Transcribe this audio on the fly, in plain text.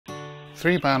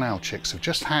3 barn owl chicks have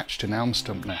just hatched in elm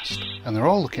stump nest, and they're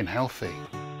all looking healthy.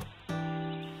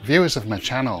 Viewers of my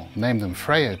channel named them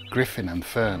Freya, Griffin and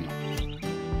Fern.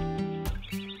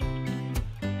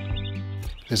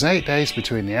 There's 8 days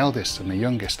between the eldest and the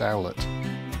youngest owlet,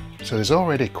 so there's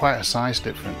already quite a size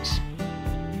difference.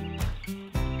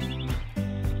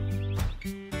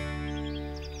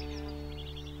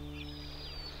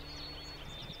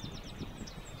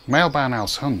 Male barn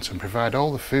owls hunt and provide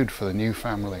all the food for the new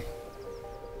family.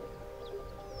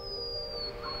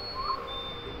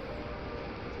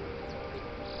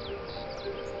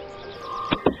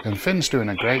 And Finn's doing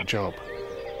a great job,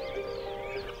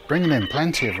 bringing in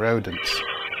plenty of rodents.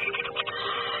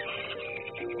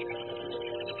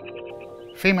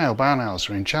 Female barn owls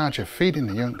are in charge of feeding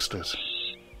the youngsters,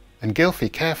 and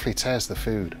Gylfie carefully tears the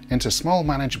food into small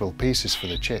manageable pieces for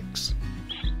the chicks.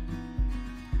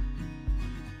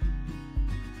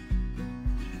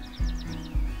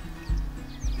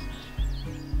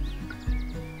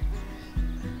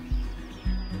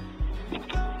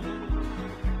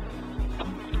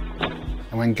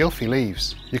 And when Gylfie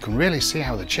leaves, you can really see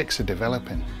how the chicks are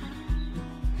developing.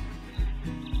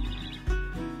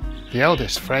 The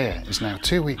eldest, Freya, is now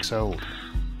 2 weeks old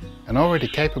and already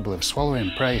capable of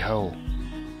swallowing prey whole.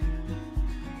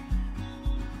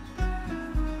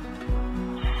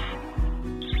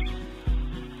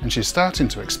 And she's starting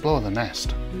to explore the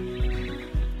nest.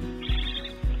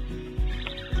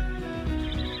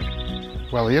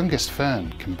 While the youngest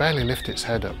Fern can barely lift its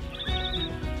head up.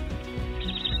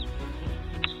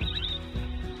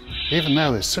 Even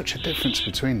though there's such a difference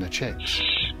between the chicks,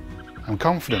 I'm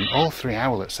confident all 3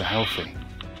 owlets are healthy.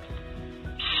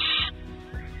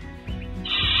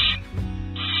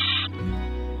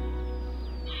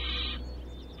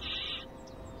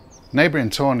 Neighbouring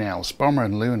tawny owls Bomber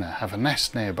and Luna have a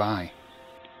nest nearby,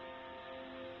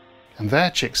 and their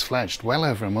chicks fledged well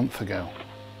over a month ago.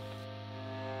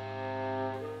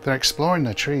 They're exploring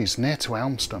the trees near to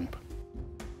Elm Stump,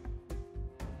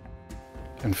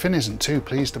 and Finn isn't too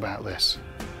pleased about this.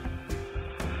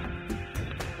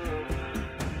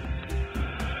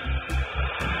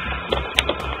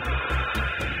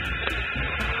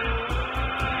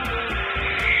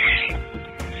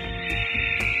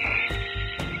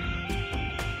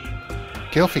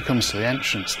 Gylfie comes to the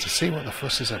entrance to see what the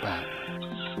fuss is about.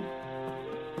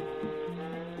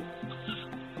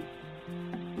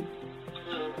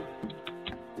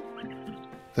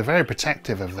 They're very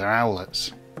protective of their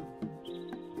owlets.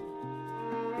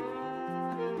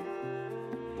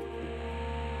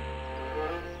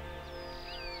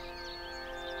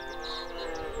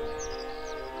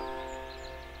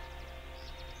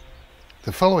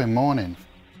 The following morning,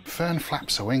 Fern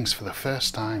flaps her wings for the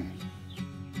first time.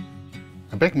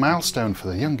 A big milestone for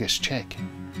the youngest chick.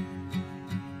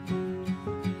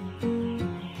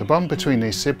 The bond between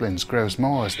these siblings grows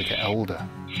more as they get older.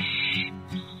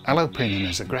 Allopregnon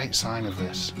is a great sign of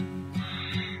this.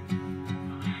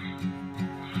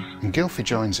 And Gylfie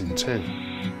joins in too.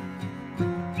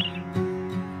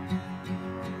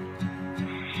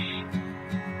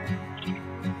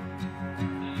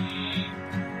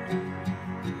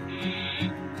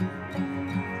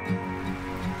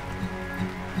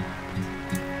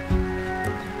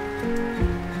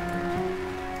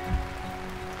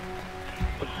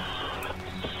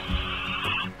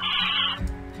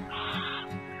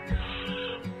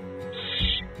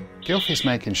 Gylfie's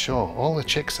making sure all the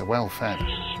chicks are well fed,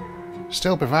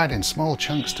 still providing small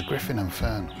chunks to Griffin and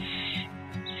Fern.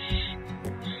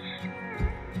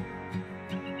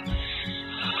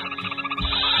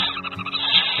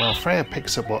 While Freya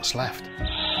picks up what's left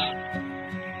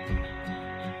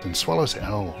and swallows it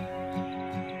whole.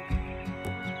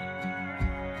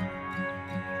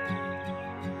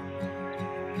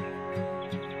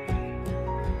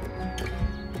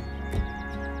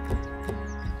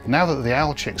 Now that the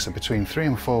owl chicks are between 3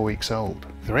 and 4 weeks old,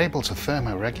 they're able to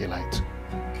thermoregulate.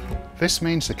 This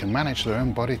means they can manage their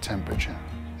own body temperature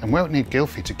and won't need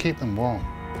Gylfie to keep them warm.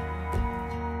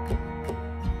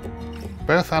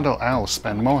 Both adult owls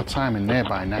spend more time in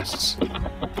nearby nests.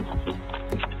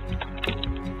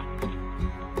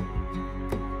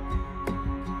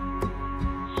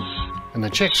 And the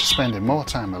chicks are spending more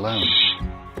time alone,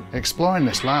 exploring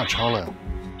this large hollow,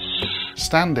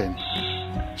 standing,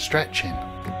 stretching,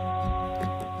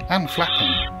 and flapping.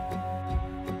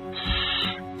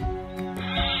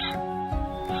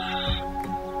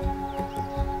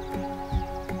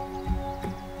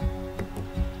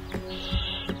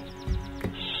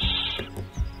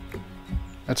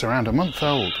 At around a month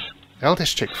old,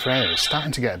 eldest chick Freya is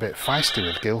starting to get a bit feisty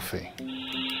with Gylfie.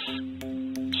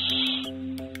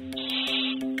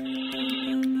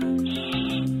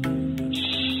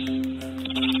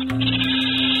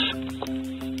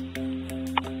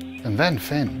 then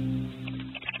Finn.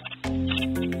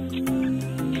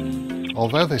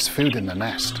 Although there's food in the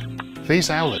nest,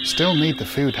 these owlets still need the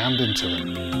food handed to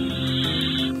them.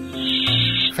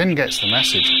 Finn gets the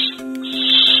message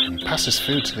and passes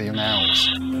food to the young owls.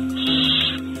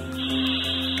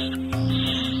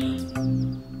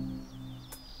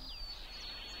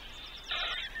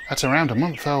 At around a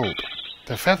month old,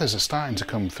 their feathers are starting to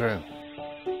come through,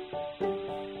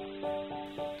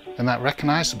 and that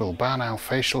recognisable barn owl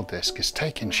facial disc is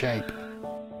taking shape.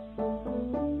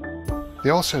 They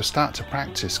also start to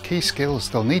practice key skills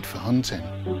they'll need for hunting: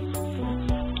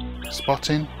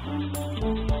 spotting,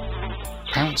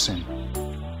 pouncing,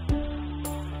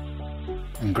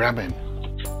 and grabbing.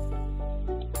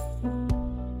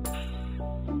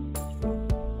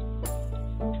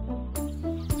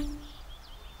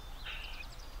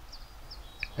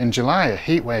 In July, a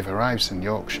heatwave arrives in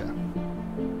Yorkshire.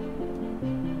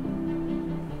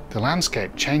 The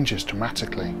landscape changes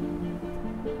dramatically,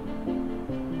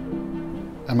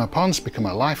 and my ponds become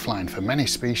a lifeline for many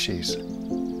species.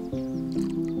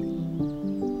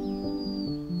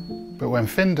 But when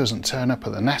Finn doesn't turn up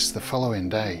at the nest the following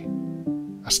day,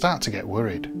 I start to get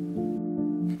worried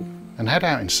and head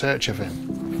out in search of him.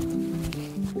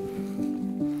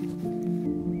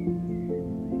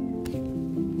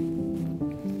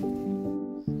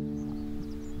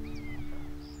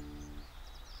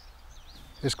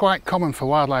 It's quite common for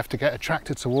wildlife to get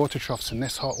attracted to water troughs in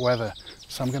this hot weather,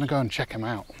 so I'm going to go and check him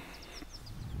out.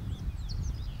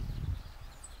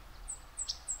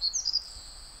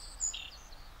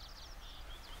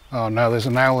 Oh no, there's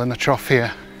an owl in the trough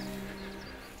here,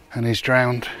 and he's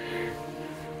drowned.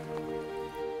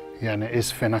 Yeah, and it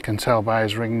is Finn, I can tell by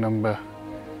his ring number.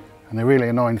 And the really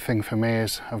annoying thing for me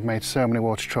is I've made so many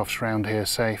water troughs around here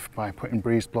safe by putting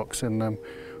breeze blocks in them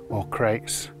or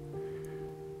crates.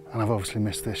 And I've obviously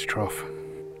missed this trough.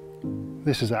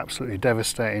 This is absolutely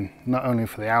devastating, not only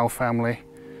for the owl family,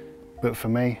 but for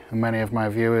me and many of my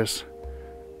viewers.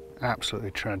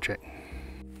 Absolutely tragic.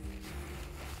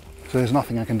 So there's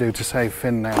nothing I can do to save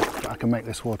Finn now, but I can make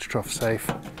this water trough safe,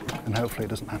 and hopefully it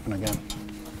doesn't happen again.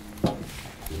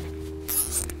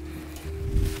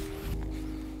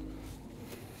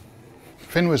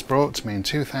 Finn was brought to me in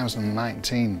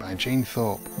 2019 by Jean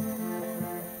Thorpe,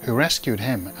 who rescued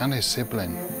him and his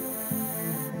sibling.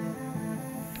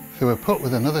 They were put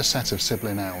with another set of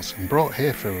sibling owls and brought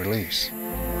here for release.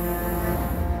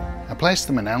 I placed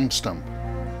them in Elm Stump,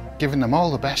 giving them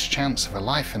all the best chance of a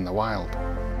life in the wild,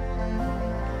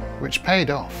 which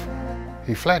paid off.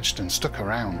 He fledged and stuck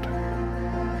around,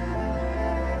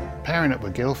 pairing up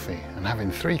with Gylfie and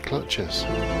having 3 clutches.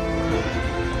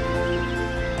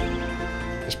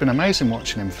 It's been amazing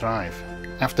watching him thrive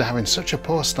after having such a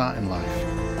poor start in life.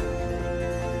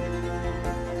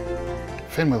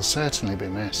 Finn will certainly be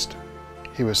missed.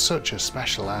 He was such a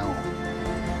special owl.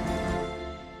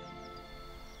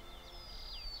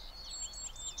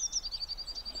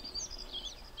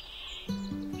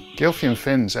 Gylfie and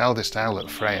Finn's eldest owlet,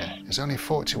 Freya, is only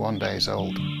 41 days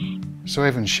old, so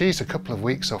even she's a couple of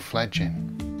weeks off fledging.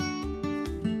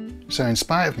 So in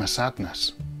spite of my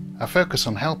sadness, I focus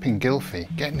on helping Gylfie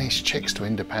getting these chicks to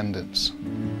independence.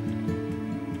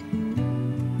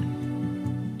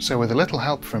 So with a little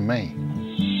help from me,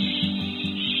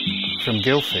 from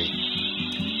Gylfie,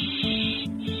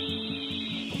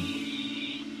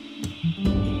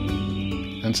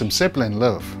 and some sibling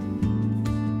love,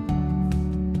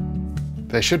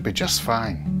 they should be just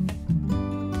fine.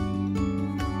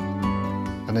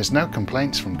 And there's no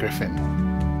complaints from Griffin.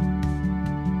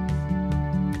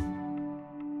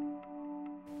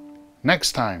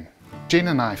 Next time, Jean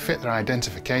and I fit their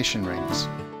identification rings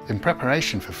in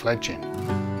preparation for fledging,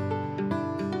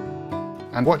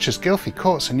 and watch as Gylfie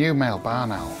courts a new male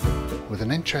barn owl with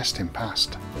an interesting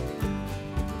past.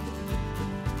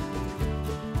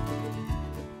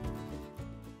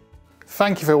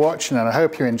 Thank you for watching, and I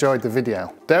hope you enjoyed the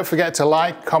video. Don't forget to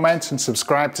like, comment and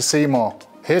subscribe to see more.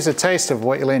 Here's a taste of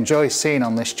what you'll enjoy seeing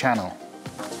on this channel.